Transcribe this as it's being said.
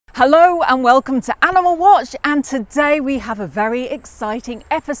Hello and welcome to Animal Watch, and today we have a very exciting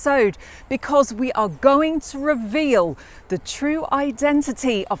episode because we are going to reveal the true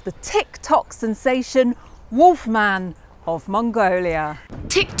identity of the TikTok sensation Wolfman of Mongolia.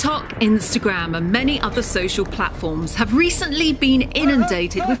 TikTok, Instagram and many other social platforms have recently been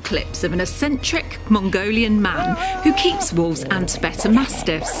inundated with clips of an eccentric Mongolian man who keeps wolves and Tibetan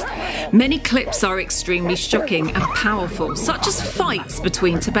Mastiffs. Many clips are extremely shocking and powerful, such as fights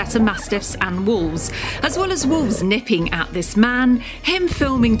between Tibetan Mastiffs and wolves, as well as wolves nipping at this man, him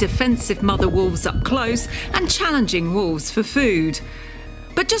filming defensive mother wolves up close and challenging wolves for food.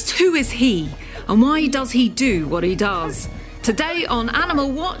 But just who is he, and why does he do what he does? Today on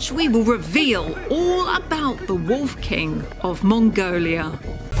Animal Watch, we will reveal all about the Wolf King of Mongolia.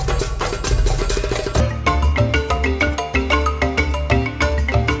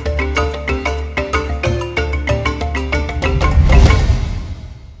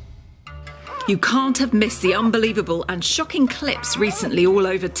 You can't have missed the unbelievable and shocking clips recently all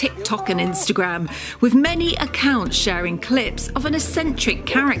over TikTok and Instagram, with many accounts sharing clips of an eccentric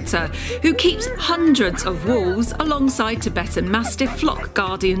character who keeps hundreds of wolves alongside Tibetan Mastiff flock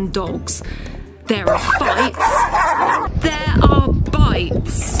guardian dogs. There are fights, there are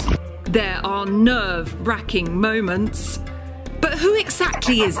bites, there are nerve-wracking moments. But who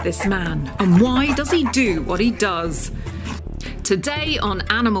exactly is this man, and why does he do what he does? Today on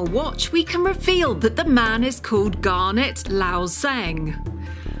Animal Watch, we can reveal that the man is called Garnet Lao Zeng.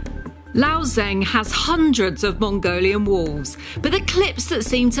 Lao Zeng has hundreds of Mongolian wolves, but the clips that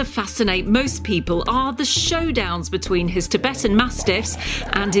seem to fascinate most people are the showdowns between his Tibetan Mastiffs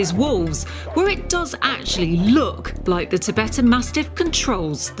and his wolves, where it does actually look like the Tibetan Mastiff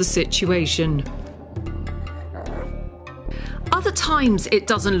controls the situation. Other times it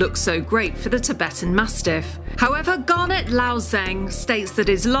doesn't look so great for the Tibetan Mastiff. However, Garnet Lao Zeng states that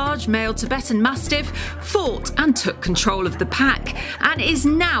his large male Tibetan Mastiff fought and took control of the pack and is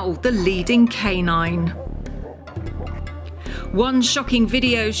now the leading canine. One shocking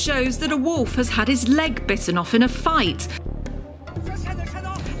video shows that a wolf has had his leg bitten off in a fight.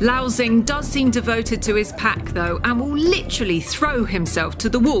 Lao Zeng does seem devoted to his pack though, and will literally throw himself to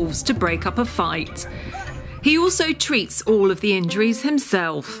the wolves to break up a fight. He also treats all of the injuries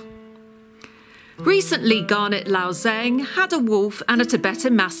himself. Recently, Garnet Lao Zeng had a wolf and a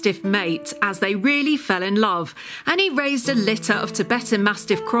Tibetan Mastiff mate as they really fell in love, and he raised a litter of Tibetan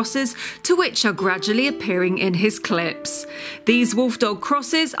Mastiff crosses, to which are gradually appearing in his clips. These wolf dog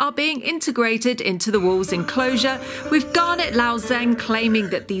crosses are being integrated into the wolves' enclosure, with Garnet Lao Zeng claiming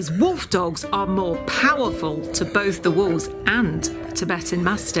that these wolf dogs are more powerful to both the wolves and the Tibetan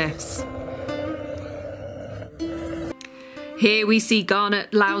Mastiffs. Here we see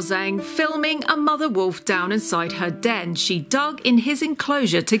Garnet Lao Zeng filming a mother wolf down inside her den she dug in his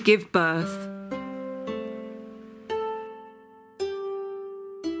enclosure to give birth.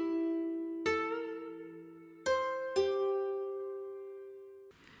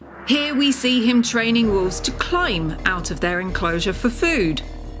 Here we see him training wolves to climb out of their enclosure for food.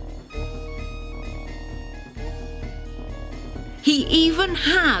 He even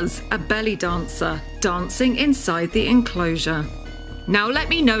has a belly dancer dancing inside the enclosure. Now let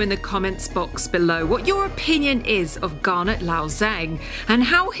me know in the comments box below what your opinion is of Garnet Lao Zeng and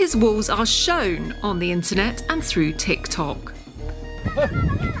how his wolves are shown on the internet and through TikTok.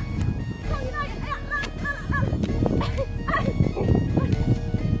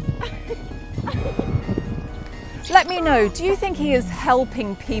 Let me know, do you think he is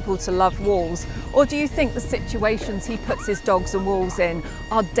helping people to love wolves, or do you think the situations he puts his dogs and wolves in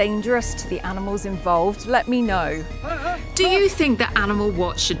are dangerous to the animals involved? Let me know. Do you think that Animal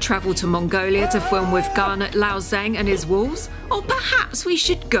Watch should travel to Mongolia to film with Garnet Lao Zeng and his wolves? Or perhaps we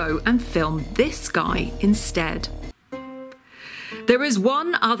should go and film this guy instead? There is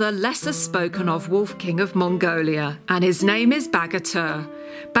one other lesser spoken of Wolf King of Mongolia, and his name is Bagatur.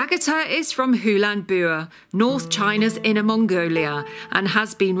 Bagatur is from Ulaanbaatar, North China's Inner Mongolia, and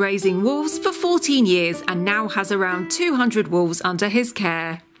has been raising wolves for 14 years and now has around 200 wolves under his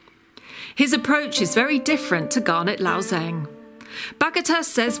care. His approach is very different to Garnet Lao Zeng. Bagatur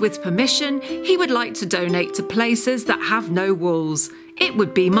says with permission he would like to donate to places that have no wolves. It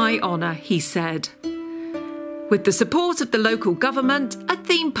would be my honour, he said. With the support of the local government, a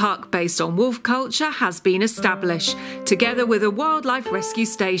theme park based on wolf culture has been established, together with a wildlife rescue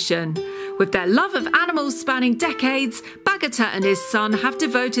station. With their love of animals spanning decades, Bagatur and his son have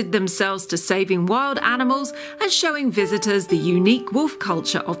devoted themselves to saving wild animals and showing visitors the unique wolf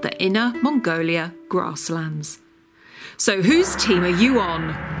culture of the Inner Mongolia grasslands. So whose team are you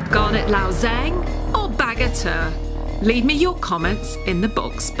on? Garnet Lao Zeng or Bagatur? Leave me your comments in the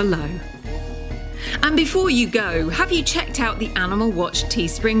box below. And before you go, have you checked out the Animal Watch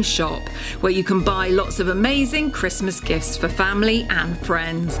Teespring shop, where you can buy lots of amazing Christmas gifts for family and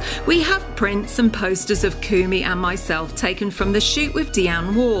friends? We have prints and posters of Kumi and myself taken from the shoot with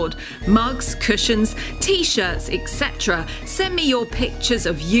Deanne Ward, mugs, cushions, t-shirts, etc. Send me your pictures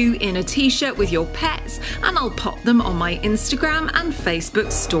of you in a t-shirt with your pets and I'll pop them on my Instagram and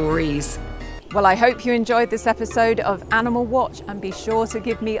Facebook stories. Well, I hope you enjoyed this episode of Animal Watch, and be sure to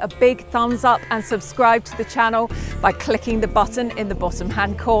give me a big thumbs up and subscribe to the channel by clicking the button in the bottom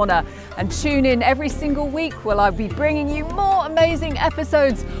hand corner. And tune in every single week where I'll be bringing you more amazing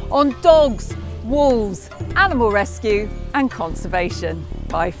episodes on dogs, wolves, animal rescue and conservation.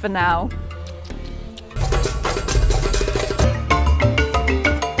 Bye for now.